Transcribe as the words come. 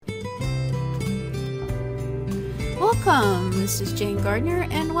Welcome, this is Jane Gardner,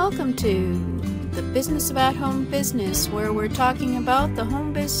 and welcome to the Business of At-Home Business, where we're talking about the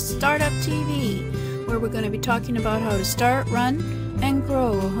Home Biz Startup TV, where we're going to be talking about how to start, run, and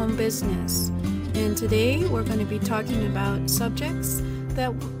grow a home business. And today we're going to be talking about subjects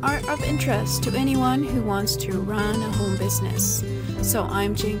that are of interest to anyone who wants to run a home business. So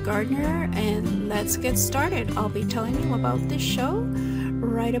I'm Jane Gardner, and let's get started. I'll be telling you about this show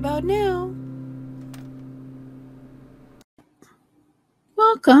right about now.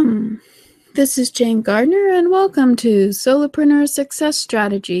 Welcome. This is Jane Gardner, and welcome to Solopreneur Success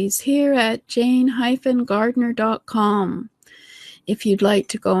Strategies here at jane-gardner.com. If you'd like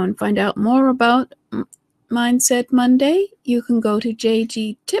to go and find out more about Mindset Monday, you can go to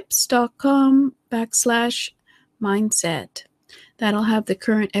jgtips.com/mindset. That'll have the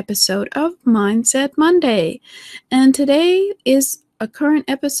current episode of Mindset Monday. And today is a current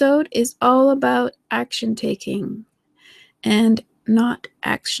episode is all about action taking and not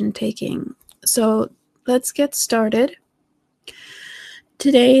action taking. So let's get started.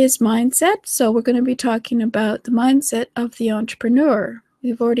 Today is mindset, so we're going to be talking about the mindset of the entrepreneur.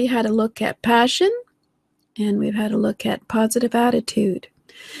 We've already had a look at passion, and we've had a look at positive attitude.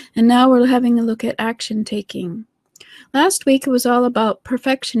 And now we're having a look at action taking. Last week it was all about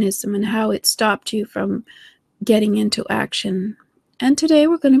perfectionism and how it stopped you from getting into action. And today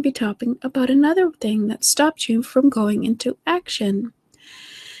we're going to be talking about another thing that stopped you from going into action.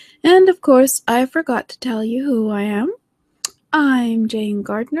 And of course, I forgot to tell you who I am. I'm Jane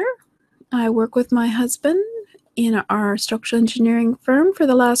Gardner. I work with my husband in our structural engineering firm for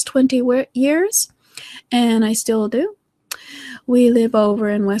the last 20 years, and I still do. We live over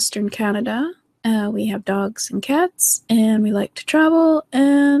in Western Canada. We have dogs and cats, and we like to travel,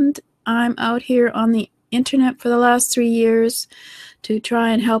 and I'm out here on the internet for the last 3 years to try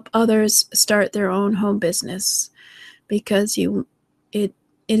and help others start their own home business, because it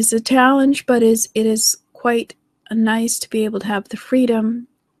is a challenge, but it is quite nice to be able to have the freedom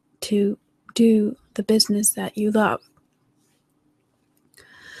to do the business that you love.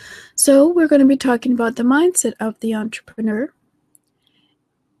 So we're going to be talking about the mindset of the entrepreneur.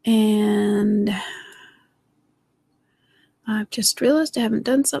 And I've just realized I haven't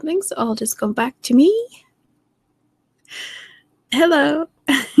done something, so I'll just go back to me. Hello.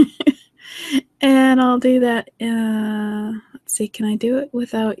 And I'll do that. Let's see, can I do it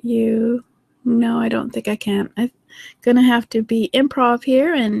without you? No, I don't think I can. I'm going to have to be improv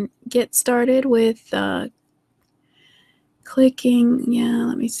here and get started with clicking. Yeah,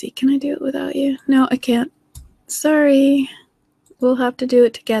 let me see. Can I do it without you? No, I can't. Sorry. We'll have to do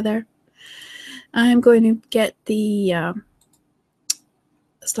it together. I'm going to get the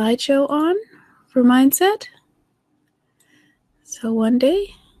slideshow on for mindset. So one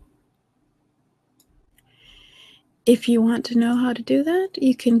day, if you want to know how to do that,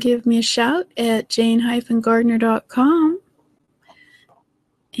 you can give me a shout at jane-gardner.com.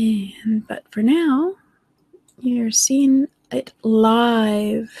 But for now, you're seeing it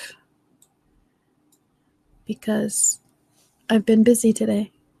live because I've been busy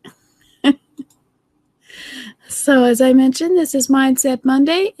today. So as I mentioned, this is Mindset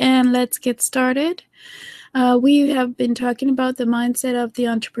Monday, and let's get started. We have been talking about the mindset of the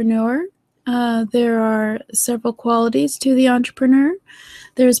entrepreneur. There are several qualities to the entrepreneur.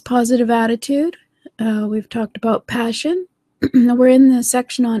 There's positive attitude. We've talked about passion. We're in the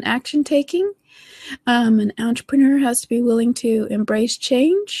section on action taking. An entrepreneur has to be willing to embrace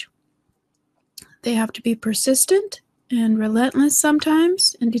change. They have to be persistent and relentless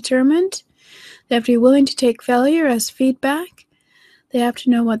sometimes and determined. They have to be willing to take failure as feedback. They have to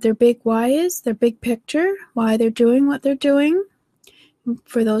know what their big why is, their big picture, why they're doing what they're doing.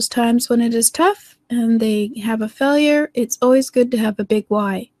 For those times when it is tough and they have a failure, it's always good to have a big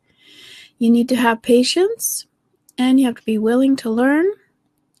why. You need to have patience, and you have to be willing to learn,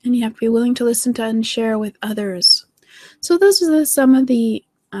 and you have to be willing to listen to and share with others. So those are some of the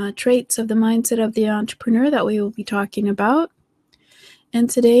traits of the mindset of the entrepreneur that we will be talking about. And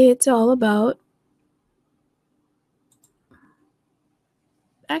today it's all about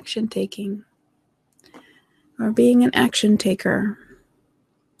action taking, or being an action taker.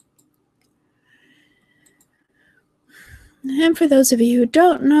 And for those of you who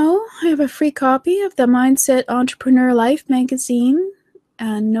don't know, I have a free copy of the Mindset Entrepreneur Life magazine,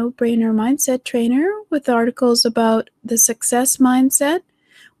 a no-brainer mindset trainer with articles about the success mindset,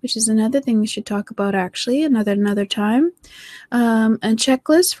 which is another thing we should talk about actually another time, and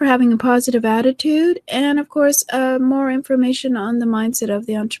checklists for having a positive attitude, and of course more information on the mindset of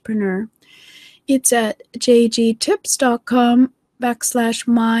the entrepreneur. It's at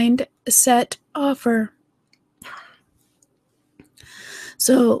jgtips.com/mindset offer.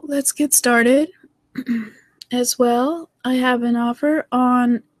 So let's get started. As well, I have an offer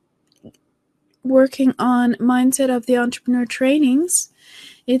on working on Mindset of the Entrepreneur trainings.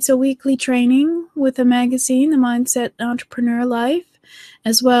 It's a weekly training with a magazine, The Mindset Entrepreneur Life,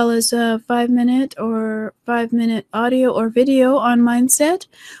 as well as a 5-minute audio or video on mindset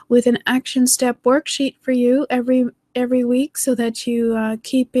with an action step worksheet for you every week so that you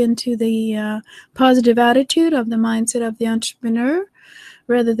keep into the positive attitude of the mindset of the entrepreneur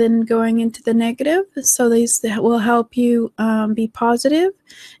rather than going into the negative. So these will help you be positive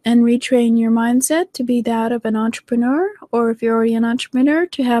and retrain your mindset to be that of an entrepreneur, or if you're already an entrepreneur,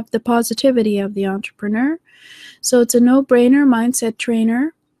 to have the positivity of the entrepreneur. So it's a no-brainer mindset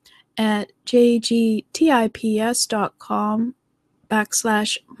trainer at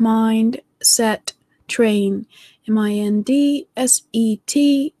jgtips.com/mindsettrain,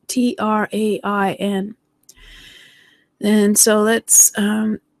 MINDSETTRAIN. And so let's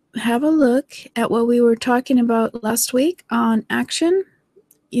have a look at what we were talking about last week on action.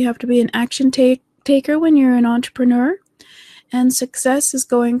 You have to be an action taker when you're an entrepreneur. And success is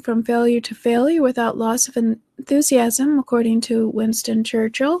going from failure to failure without loss of enthusiasm, according to Winston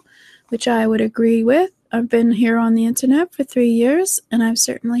Churchill, which I would agree with. I've been here on the internet for 3 years, and I've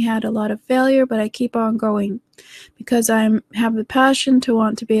certainly had a lot of failure, but I keep on going because I have the passion to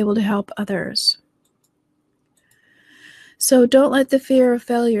want to be able to help others. So don't let the fear of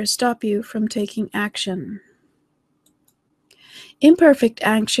failure stop you from taking action. Imperfect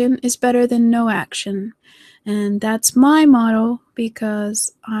action is better than no action. And that's my motto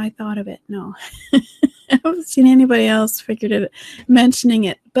because I thought of it. No, I haven't seen anybody else mentioning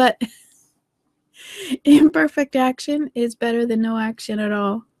it. But imperfect action is better than no action at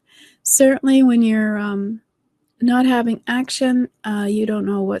all. Certainly when you're not having action, you don't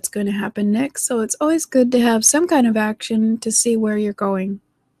know what's going to happen next. So it's always good to have some kind of action to see where you're going.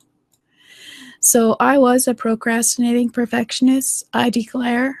 So I was a procrastinating perfectionist, I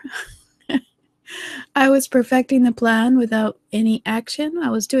declare. I was perfecting the plan without any action. I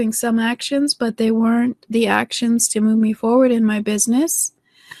was doing some actions, but they weren't the actions to move me forward in my business.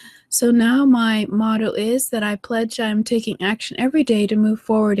 So now my motto is that I pledge I'm taking action every day to move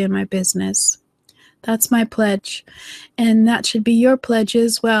forward in my business. That's my pledge. And that should be your pledge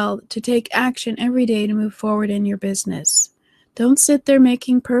as well, to take action every day to move forward in your business. Don't sit there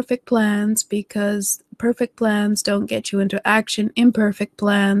making perfect plans, because perfect plans don't get you into action. Imperfect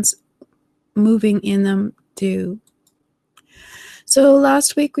plans, moving in them, do. So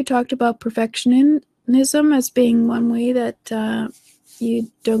last week we talked about perfectionism as being one way that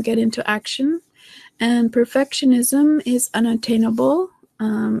you don't get into action. And perfectionism is unattainable,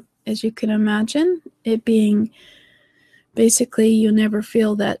 as you can imagine, it being basically you never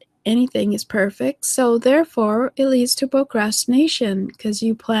feel that anything is perfect. So therefore, it leads to procrastination because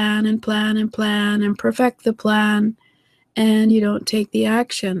you plan and plan and plan and perfect the plan and you don't take the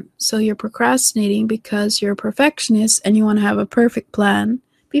action. So you're procrastinating because you're a perfectionist and you want to have a perfect plan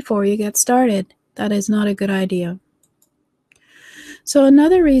before you get started. That is not a good idea. So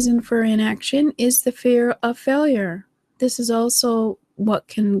another reason for inaction is the fear of failure. This is also what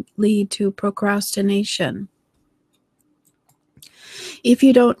can lead to procrastination. If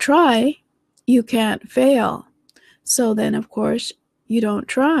you don't try, you can't fail. So then, of course, you don't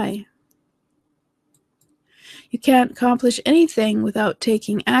try. You can't accomplish anything without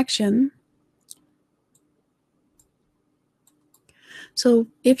taking action. So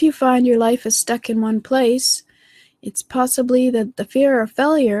if you find your life is stuck in one place, it's possibly that the fear of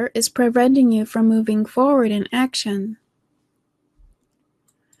failure is preventing you from moving forward in action.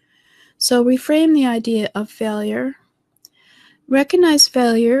 So reframe the idea of failure. Recognize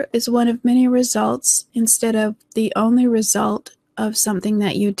failure is one of many results instead of the only result of something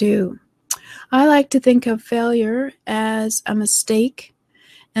that you do. I like to think of failure as a mistake,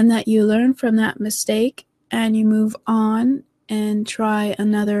 and that you learn from that mistake and you move on and try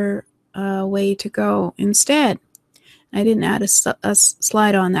another way to go instead. I didn't add a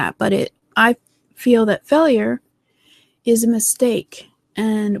slide on that, but I feel that failure is a mistake,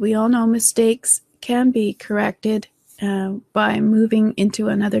 and we all know mistakes can be corrected by moving into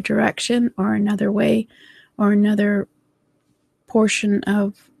another direction or another way or another portion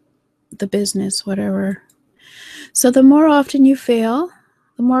of the business, whatever. So the more often you fail,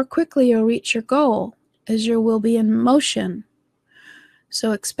 the more quickly you'll reach your goal, as you will be in motion.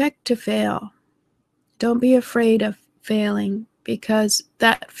 So expect to fail. Don't be afraid of failing, because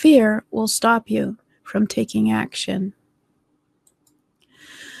that fear will stop you from taking action.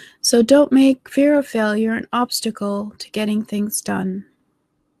 So don't make fear of failure an obstacle to getting things done.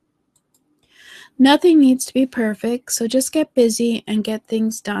 Nothing needs to be perfect, so just get busy and get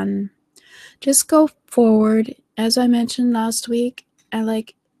things done. Just go forward. As I mentioned last week, I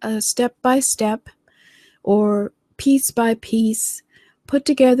like a step by step or piece by piece. Put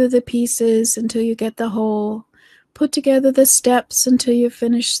together the pieces until you get the whole. Put together the steps until you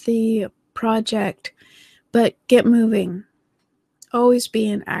finish the project. But get moving. Always be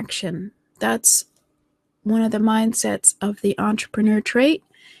in action. That's one of the mindsets of the entrepreneur trait,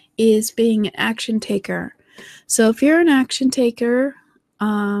 is being an action taker. So if you're an action taker,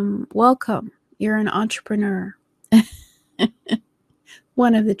 welcome. You're an entrepreneur.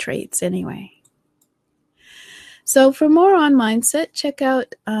 One of the traits, anyway. So for more on mindset, check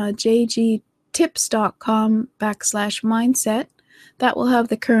out jgtips.com/mindset. That will have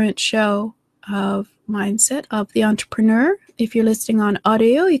the current show of Mindset of the Entrepreneur. If you're listening on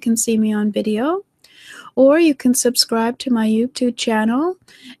audio, you can see me on video. Or you can subscribe to my YouTube channel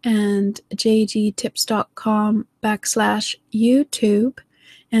and jgtips.com/YouTube.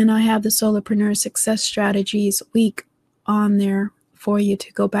 And I have the Solopreneur Success Strategies week on there for you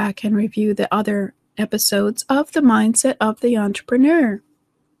to go back and review the other episodes of the Mindset of the Entrepreneur.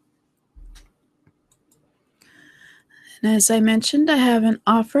 And as I mentioned, I have an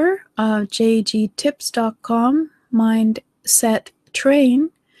offer of jgtips.com Mindset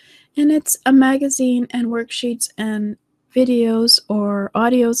Train. And it's a magazine and worksheets and videos or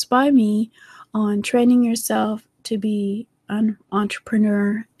audios by me on training yourself to be an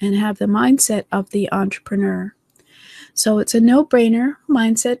entrepreneur and have the mindset of the entrepreneur. So it's a no-brainer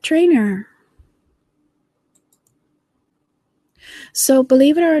mindset trainer. So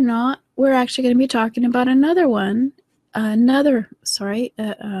believe it or not, we're actually going to be talking about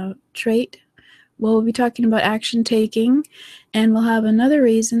trait. We'll be talking about action taking, and we'll have another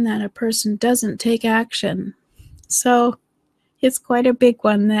reason that a person doesn't take action. So it's quite a big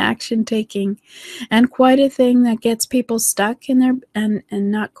one, the action taking, and quite a thing that gets people stuck in their and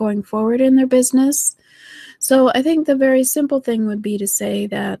not going forward in their business. So I think the very simple thing would be to say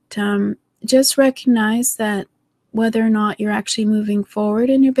that just recognize that whether or not you're actually moving forward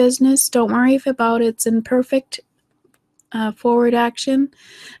in your business, don't worry about it's imperfect forward action.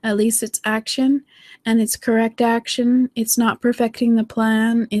 At least it's action, and it's correct action. It's not perfecting the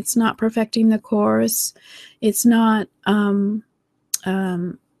plan. It's not perfecting the course. It's not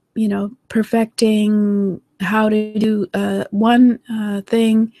perfecting how to do one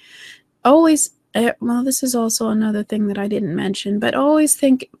thing. Always, well, this is also another thing that I didn't mention, but always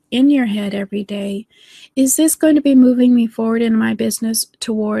think in your head every day, is this going to be moving me forward in my business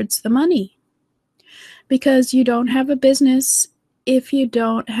towards the money? Because you don't have a business if you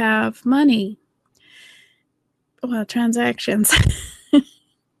don't have money. Well, transactions.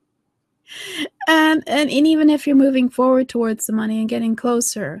 and even if you're moving forward towards the money and getting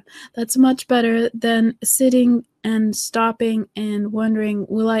closer, that's much better than sitting and stopping and wondering,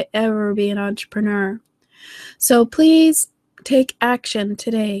 will I ever be an entrepreneur? So please take action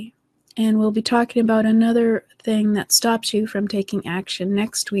today. And we'll be talking about another thing that stops you from taking action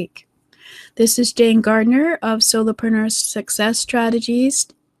next week. This is Jane Gardner of Solopreneur Success Strategies,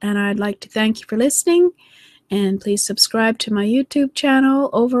 and I'd like to thank you for listening. And please subscribe to my YouTube channel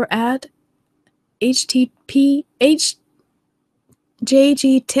over at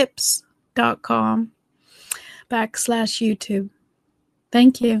jgtips.com/YouTube.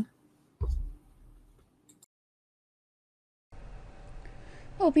 Thank you.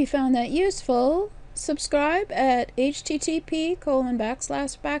 Hope you found that useful. Subscribe at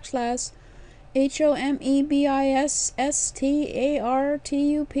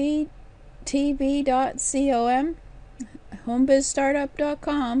http://homebissstartup.com,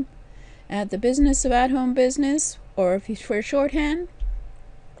 homebizstartup.com, at the Business of At Home Business, or if you for shorthand,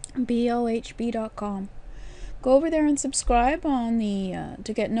 bohb.com. Go over there and subscribe on the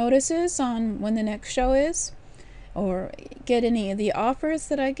to get notices on when the next show is, or get any of the offers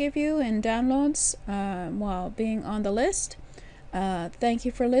that I give you and downloads while being on the list. Thank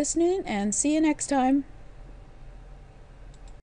you for listening, and see you next time.